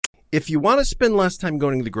If you want to spend less time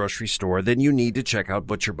going to the grocery store, then you need to check out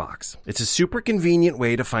ButcherBox. It's a super convenient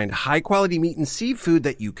way to find high-quality meat and seafood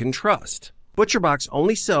that you can trust. ButcherBox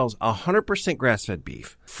only sells 100% grass-fed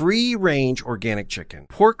beef, free-range organic chicken,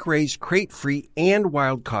 pork-raised crate-free, and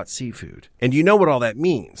wild-caught seafood. And you know what all that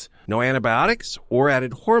means. No antibiotics or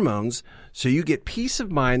added hormones, so you get peace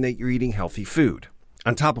of mind that you're eating healthy food.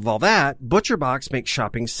 On top of all that, ButcherBox makes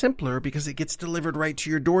shopping simpler because it gets delivered right to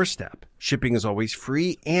your doorstep. Shipping is always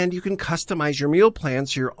free, and you can customize your meal plan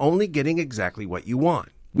so you're only getting exactly what you want.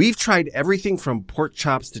 We've tried everything from pork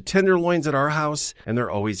chops to tenderloins at our house, and they're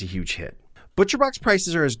always a huge hit. ButcherBox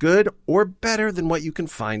prices are as good or better than what you can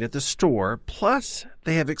find at the store, plus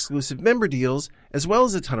they have exclusive member deals, as well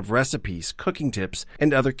as a ton of recipes, cooking tips,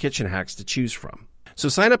 and other kitchen hacks to choose from. So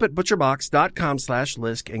sign up at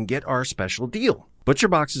butcherbox.com/Lisk and get our special deal.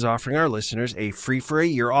 ButcherBox is offering our listeners a free for a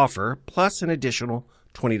year offer, plus an additional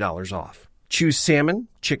 $20 off. Choose salmon,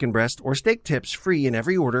 chicken breast, or steak tips free in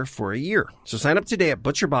every order for a year. So sign up today at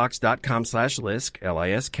butcherbox.com/Lisk,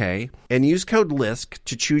 L-I-S-K, and use code LISK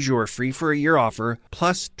to choose your free for a year offer,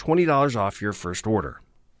 plus $20 off your first order.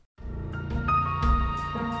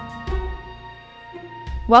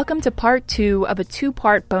 Welcome to part 2 of a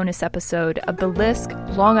 2-part bonus episode of the Lisk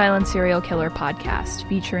Long Island Serial Killer podcast,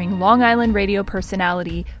 featuring Long Island radio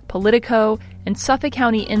personality, Politico, and Suffolk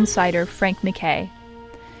County insider Frank MacKay.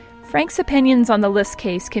 Frank's opinions on the Lisk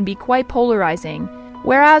case can be quite polarizing.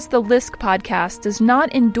 Whereas the Lisk podcast does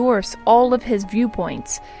not endorse all of his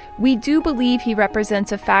viewpoints, we do believe he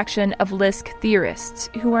represents a faction of Lisk theorists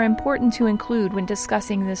who are important to include when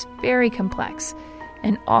discussing this very complex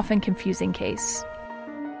and often confusing case.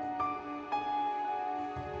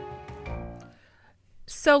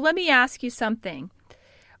 So let me ask you something.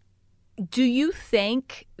 Do you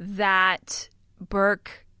think that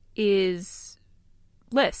Burke is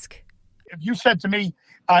Lisk? If you said to me,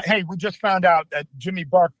 hey, we just found out that Jimmy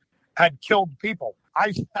Burke had killed people,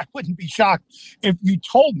 I wouldn't be shocked if you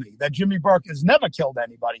told me that Jimmy Burke has never killed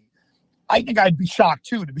anybody. I think I'd be shocked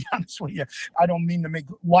too, to be honest with you. I don't mean to make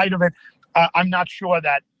light of it. I'm not sure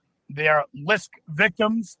that they're Lisk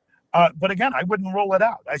victims. But again, I wouldn't rule it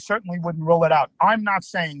out. I certainly wouldn't rule it out. I'm not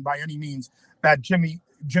saying by any means that Jimmy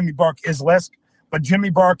Burke is Lisk, but Jimmy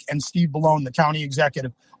Burke and Steve Bellone, the county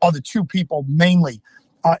executive, are the two people mainly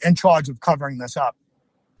in charge of covering this up.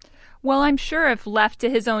 Well, I'm sure if left to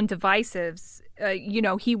his own devices,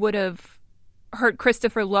 he would have hurt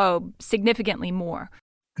Christopher Loeb significantly more.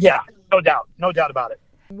 Yeah, no doubt about it.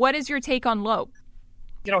 What is your take on Loeb?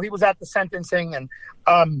 He was at the sentencing, and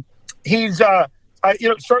he's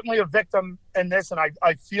certainly a victim in this, and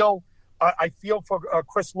I feel for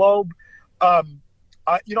Chris Loeb. I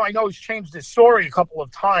know he's changed his story a couple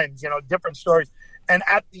of times, different stories. And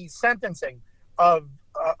at the sentencing of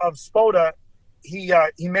Spota, he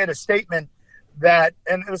made a statement that,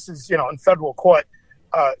 and this is in federal court,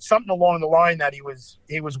 something along the line that he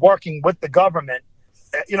was working with the government.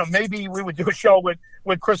 Maybe we would do a show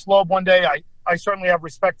with Chris Loeb one day. I certainly have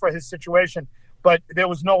respect for his situation. But there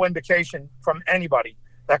was no indication from anybody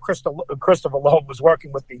that Christopher Loeb was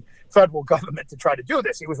working with the federal government to try to do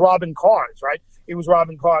this. He was robbing cars, right? He was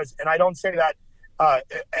robbing cars. And I don't say that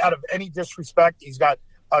out of any disrespect. He's got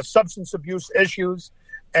substance abuse issues.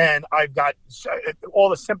 And I've got all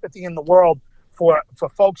the sympathy in the world for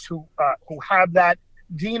folks who have that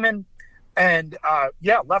demon. And,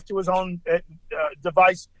 left to his own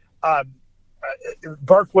device,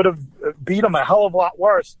 Burke would have beat him a hell of a lot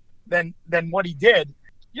worse than what he did.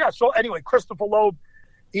 Yeah, so anyway, Christopher Loeb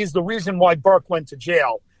is the reason why Burke went to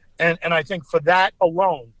jail. And I think for that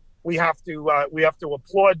alone, we have to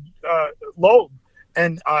applaud Loeb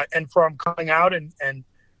and for him coming out and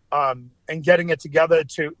getting it together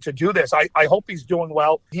to do this. I hope he's doing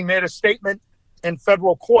well. He made a statement in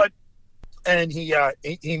federal court, and he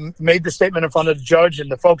made the statement in front of the judge and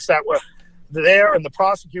the folks that were there and the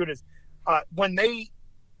prosecutors when they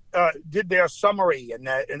did their summary and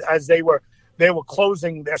as they were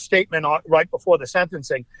closing their statement right before the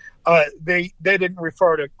sentencing. They didn't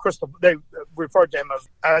refer to Christopher. They referred to him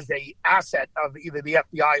as a asset of either the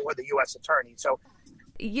FBI or the U.S. attorney. So,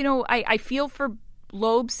 I feel for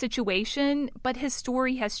Loeb's situation, but his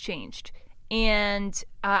story has changed, and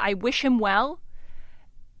I wish him well.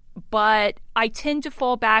 But I tend to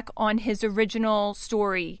fall back on his original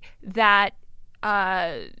story that,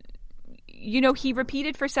 he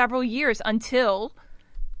repeated for several years until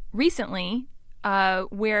recently,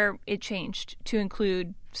 where it changed to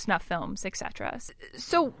include snuff films, etc.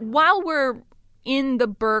 So while we're in the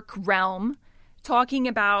Burke realm, talking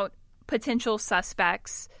about potential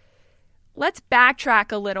suspects, let's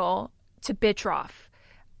backtrack a little to Bitroff.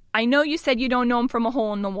 I know you said you don't know him from a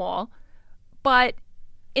hole in the wall, but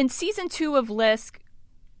in season 2 of Lisk,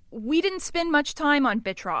 we didn't spend much time on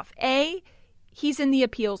Bitroff. He's in the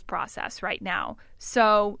appeals process right now,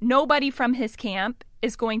 so nobody from his camp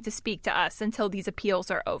is going to speak to us until these appeals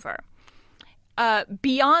are over.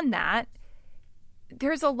 Beyond that,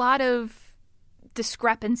 there's a lot of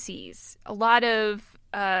discrepancies, a lot of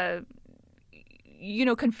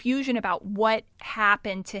confusion about what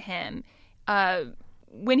happened to him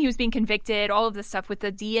when he was being convicted, all of this stuff with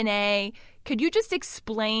the DNA. Could you just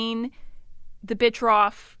explain the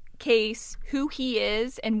Bitroff case, who he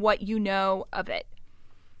is, and what you know of it?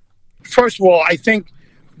 First of all, I think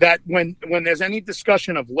that when there's any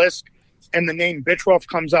discussion of Lisk and the name Bitroff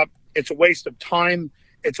comes up, it's a waste of time.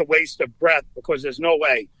 It's a waste of breath, because there's no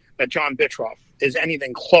way that John Bitroff is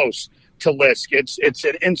anything close to Lisk. It's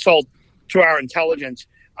an insult to our intelligence.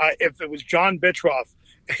 If it was John Bitroff,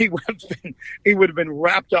 he would have been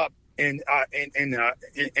wrapped up in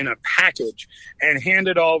a package and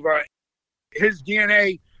handed over. His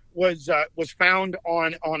DNA was found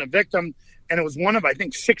on a victim, and it was one of, I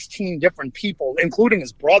think, 16 different people, including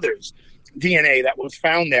his brother's DNA, that was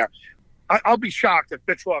found there. I'll be shocked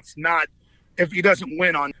if he doesn't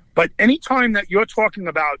win on. But anytime that you're talking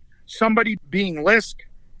about somebody being Lisk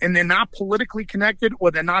and they're not politically connected, or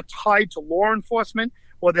they're not tied to law enforcement,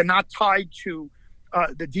 or they're not tied to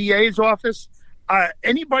the DA's office,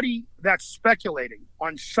 anybody that's speculating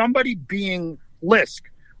on somebody being Lisk,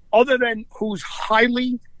 other than who's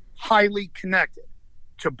highly, highly connected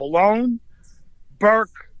to Bellone,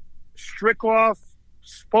 Burke, Strickhoff,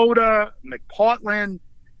 Spoda, McPartland,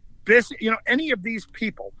 any of these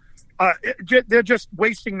people, they're just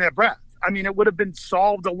wasting their breath. I mean, it would have been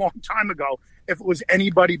solved a long time ago if it was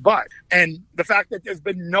anybody but. And the fact that there's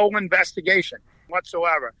been no investigation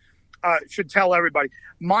whatsoever should tell everybody.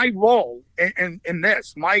 My role in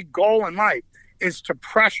this, my goal in life, is to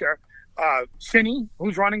pressure Cini,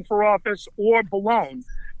 who's running for office, or Bellone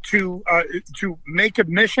to make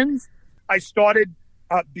admissions. I started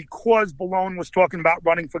because Bellone was talking about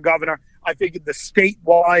running for governor. I figured the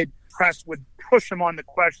statewide press would push him on the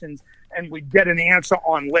questions, and we'd get an answer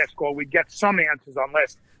on Lisk, or we'd get some answers on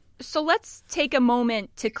Lisk. So let's take a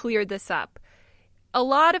moment to clear this up. A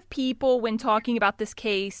lot of people, when talking about this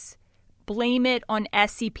case, blame it on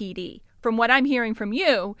SCPD. From what I'm hearing from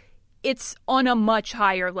you, it's on a much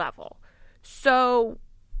higher level. So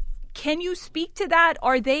can you speak to that?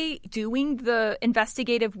 Are they doing the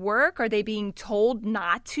investigative work? Are they being told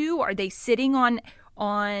not to? Are they sitting on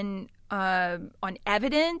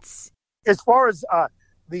evidence? As far as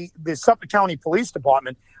the Suffolk County Police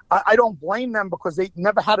Department, I don't blame them, because they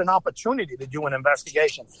never had an opportunity to do an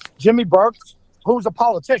investigation. Jimmy Burke, who's a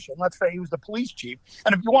politician, let's say he was the police chief,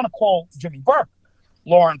 and if you want to call Jimmy Burke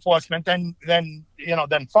law enforcement, then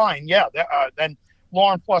fine, yeah, then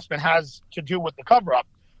law enforcement has to do with the cover-up.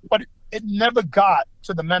 But it never got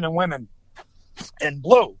to the men and women in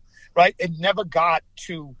blue, right? It never got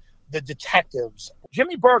to the detectives.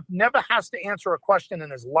 Jimmy Burke never has to answer a question in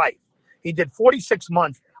his life. He did 46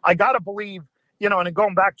 months. I got to believe, and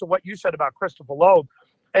going back to what you said about Christopher Loeb,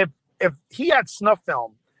 if he had snuff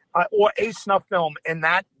film or a snuff film in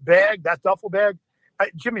that bag, that duffel bag,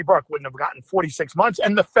 Jimmy Burke wouldn't have gotten 46 months,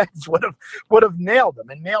 and the feds would have nailed him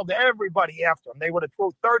and nailed everybody after him. They would have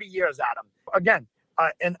thrown 30 years at him. Again,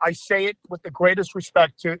 and I say it with the greatest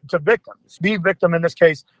respect to victims. The victim in this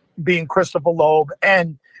case being Christopher Loeb,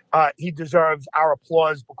 and he deserves our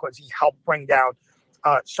applause because he helped bring down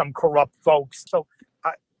some corrupt folks. So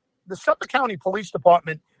the Suffolk County Police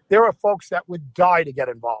Department, there are folks that would die to get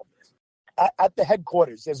involved. At the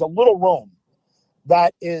headquarters, there's a little room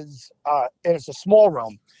that is, and it's a small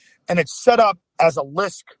room, and it's set up as a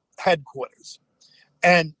Lisk headquarters.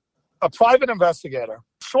 And a private investigator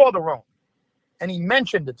saw the room, and he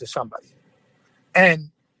mentioned it to somebody.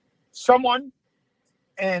 And someone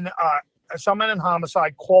in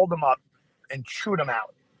homicide called him up and chewed him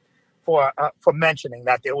out for mentioning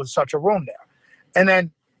that there was such a room there. And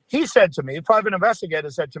then he said to me, the private investigator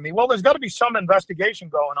said to me, well, there's got to be some investigation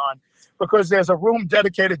going on because there's a room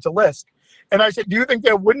dedicated to Lisk. And I said, do you think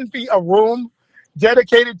there wouldn't be a room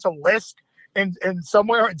dedicated to Lisk in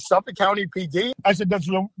somewhere in Suffolk County PD? I said, does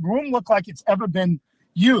the room look like it's ever been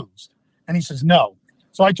used? And he says, no.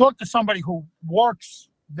 So I talked to somebody who works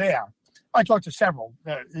there. I talked to several,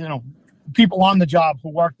 people on the job who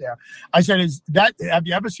work there. I said, have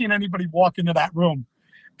you ever seen anybody walk into that room?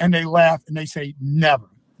 And they laugh and they say, never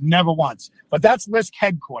once. But that's Lisk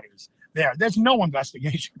headquarters there. There's no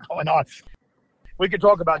investigation going on. We could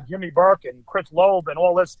talk about Jimmy Burke and Chris Loeb and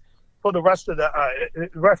all this for the rest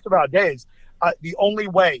of our days. The only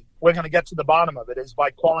way we're going to get to the bottom of it is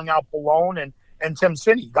by calling out Pallone and Tim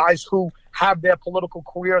Sinney, guys who have their political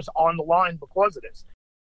careers on the line because of this.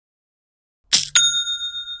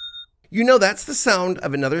 You know, that's the sound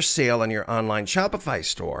of another sale on your online Shopify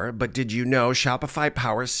store, but did you know Shopify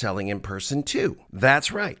powers selling in person too?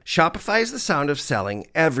 That's right. Shopify is the sound of selling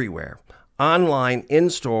everywhere. Online,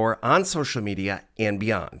 in-store, on social media, and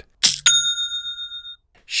beyond.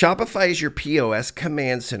 Shopify is your POS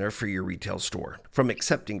command center for your retail store. From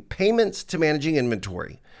accepting payments to managing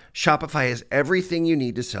inventory, Shopify has everything you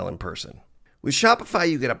need to sell in person. With Shopify,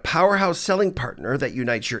 you get a powerhouse selling partner that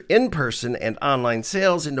unites your in-person and online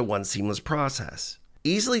sales into one seamless process.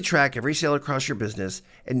 Easily track every sale across your business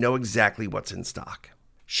and know exactly what's in stock.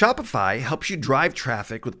 Shopify helps you drive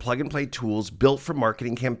traffic with plug-and-play tools built for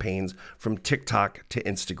marketing campaigns from TikTok to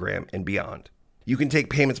Instagram and beyond. You can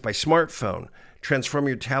take payments by smartphone, transform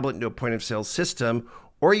your tablet into a point-of-sale system,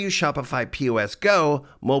 or use Shopify POS Go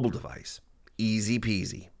mobile device. Easy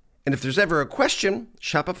peasy. And if there's ever a question,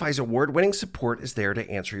 Shopify's award-winning support is there to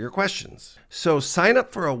answer your questions. So sign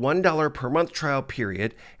up for a $1 per month trial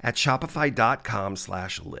period at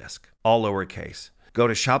shopify.com/Lisk, all lowercase. Go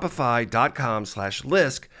to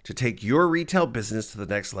shopify.com/Lisk to take your retail business to the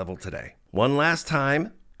next level today. One last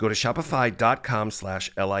time, go to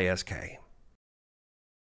shopify.com/LISK.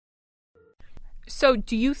 So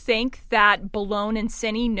do you think that Pallone and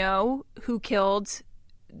Sinney know who killed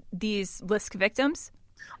these Lisk victims?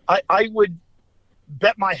 I would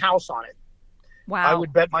bet my house on it. Wow. I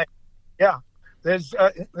would bet there's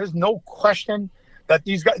no question that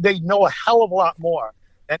these guys, they know a hell of a lot more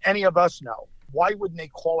than any of us know. Why wouldn't they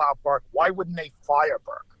call out Burke? Why wouldn't they fire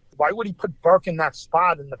Burke? Why would he put Burke in that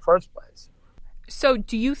spot in the first place? So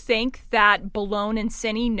do you think that Pallone and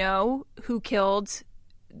Sinney know who killed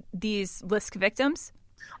these Lisk victims?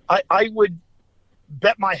 I would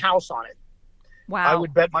bet my house on it. Wow. I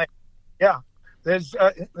would bet There's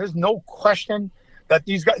no question that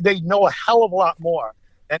these guys, they know a hell of a lot more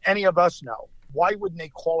than any of us know. Why wouldn't they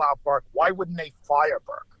call out Burke? Why wouldn't they fire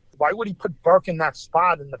Burke? Why would he put Burke in that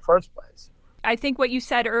spot in the first place? I think what you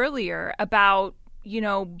said earlier about,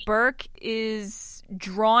 Burke is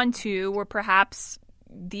drawn to, or perhaps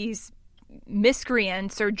these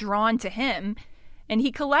miscreants are drawn to him, and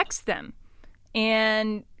he collects them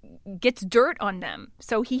and gets dirt on them.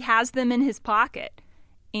 So he has them in his pocket,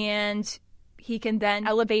 and he can then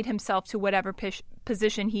elevate himself to whatever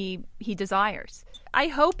position he desires. I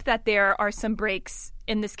hope that there are some breaks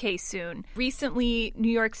in this case soon. Recently,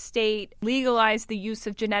 New York State legalized the use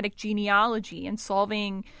of genetic genealogy in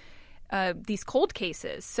solving these cold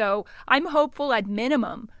cases. So I'm hopeful at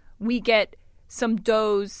minimum we get some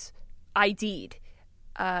does ID'd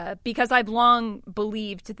because I've long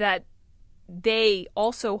believed that they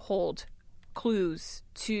also hold clues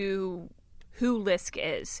to who Lisk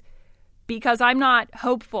is. Because I'm not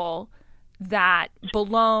hopeful that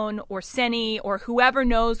Pallone or Sinney or whoever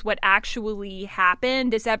knows what actually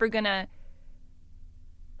happened is ever going to,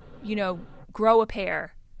 grow a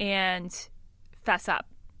pair and fess up.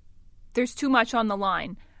 There's too much on the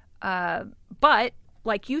line. But,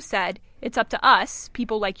 like you said, it's up to us,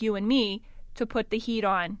 people like you and me, to put the heat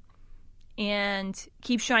on and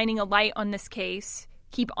keep shining a light on this case,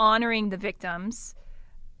 keep honoring the victims,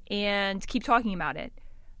 and keep talking about it.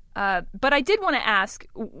 But I did want to ask,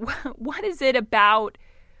 what is it about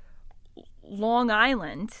Long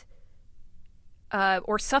Island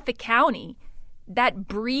or Suffolk County that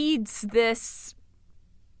breeds this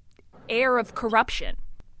air of corruption?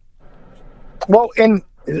 Well,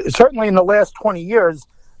 certainly in the last 20 years,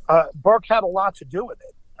 Burke had a lot to do with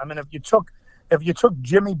it. I mean, if you took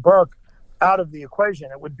Jimmy Burke out of the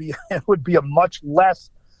equation, it would be a much less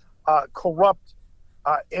corrupt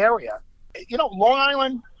area. Long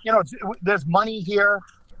Island, there's money here.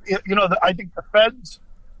 I think the feds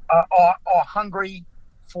are hungry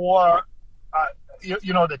for,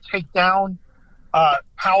 to take down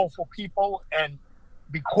powerful people. And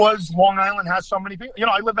because Long Island has so many people,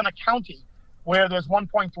 I live in a county where there's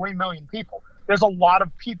 1.3 million people. There's a lot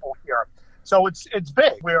of people here. So it's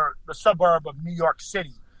big. We're the suburb of New York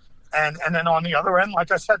City. And then on the other end,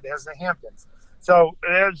 like I said, there's the Hamptons. So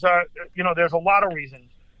there's a lot of reasons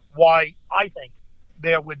why I think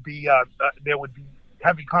there would be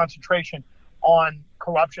heavy concentration on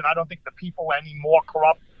corruption. I don't think the people are any more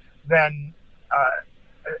corrupt than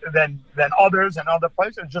others in other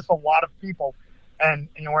places. Just a lot of people, and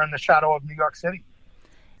we're in the shadow of New York City.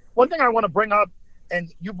 One thing I want to bring up,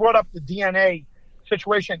 and you brought up the DNA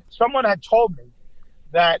situation. Someone had told me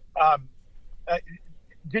that.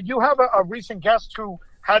 Did you have a recent guest who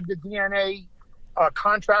had the DNA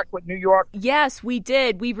contract with New York? Yes, we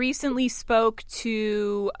did. We recently spoke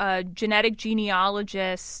to a genetic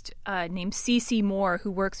genealogist named Cece Moore,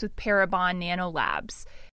 who works with Parabon Nanolabs.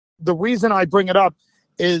 The reason I bring it up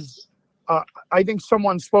is I think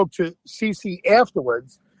someone spoke to Cece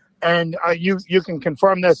afterwards, and you can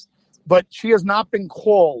confirm this, but she has not been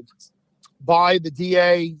called by the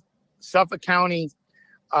DA, Suffolk County,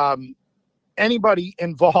 anybody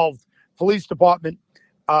involved, police department,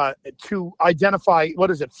 to identify,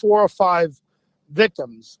 4 or 5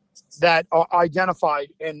 victims that are identified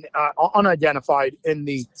and unidentified in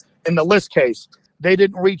the Lisk case. They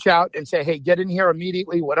didn't reach out and say, hey, get in here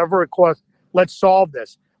immediately, whatever it costs, let's solve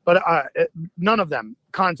this. But none of them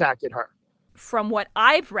contacted her. From what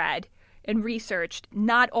I've read and researched,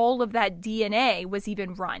 not all of that DNA was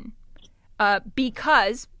even run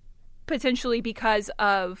potentially because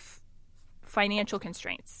of financial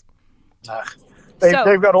constraints.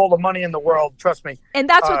 They've got all the money in the world, trust me. And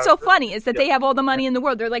that's what's so funny is that they have all the money in the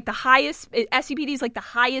world. They're like the highest, SUPD is like the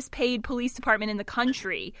highest paid police department in the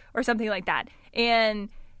country or something like that. And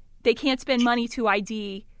they can't spend money to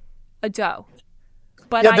ID a doe.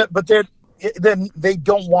 But then they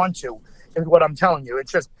don't want to, is what I'm telling you.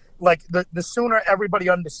 It's just like the sooner everybody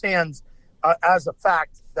understands as a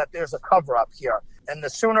fact that there's a cover-up here, and the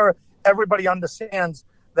sooner everybody understands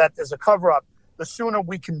that there's a cover-up, the sooner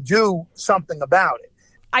we can do something about it.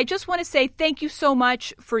 I just want to say thank you so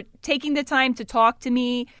much for taking the time to talk to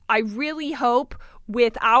me. I really hope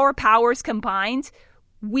with our powers combined,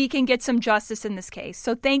 we can get some justice in this case.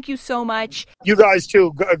 So thank you so much. You guys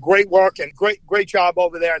too. Great work and great job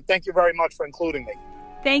over there. And thank you very much for including me.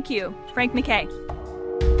 Thank you. Frank MacKay.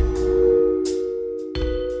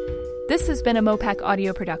 This has been a Mopac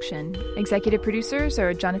audio production. Executive producers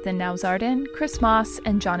are Jonathan Nauzardin, Chris Moss,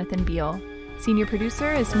 and Jonathan Beal. Senior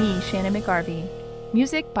producer is me, Shannon McGarvey.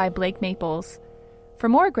 Music by Blake Maples. For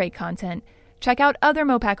more great content, check out other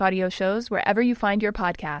Mopac audio shows wherever you find your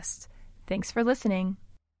podcasts. Thanks for listening.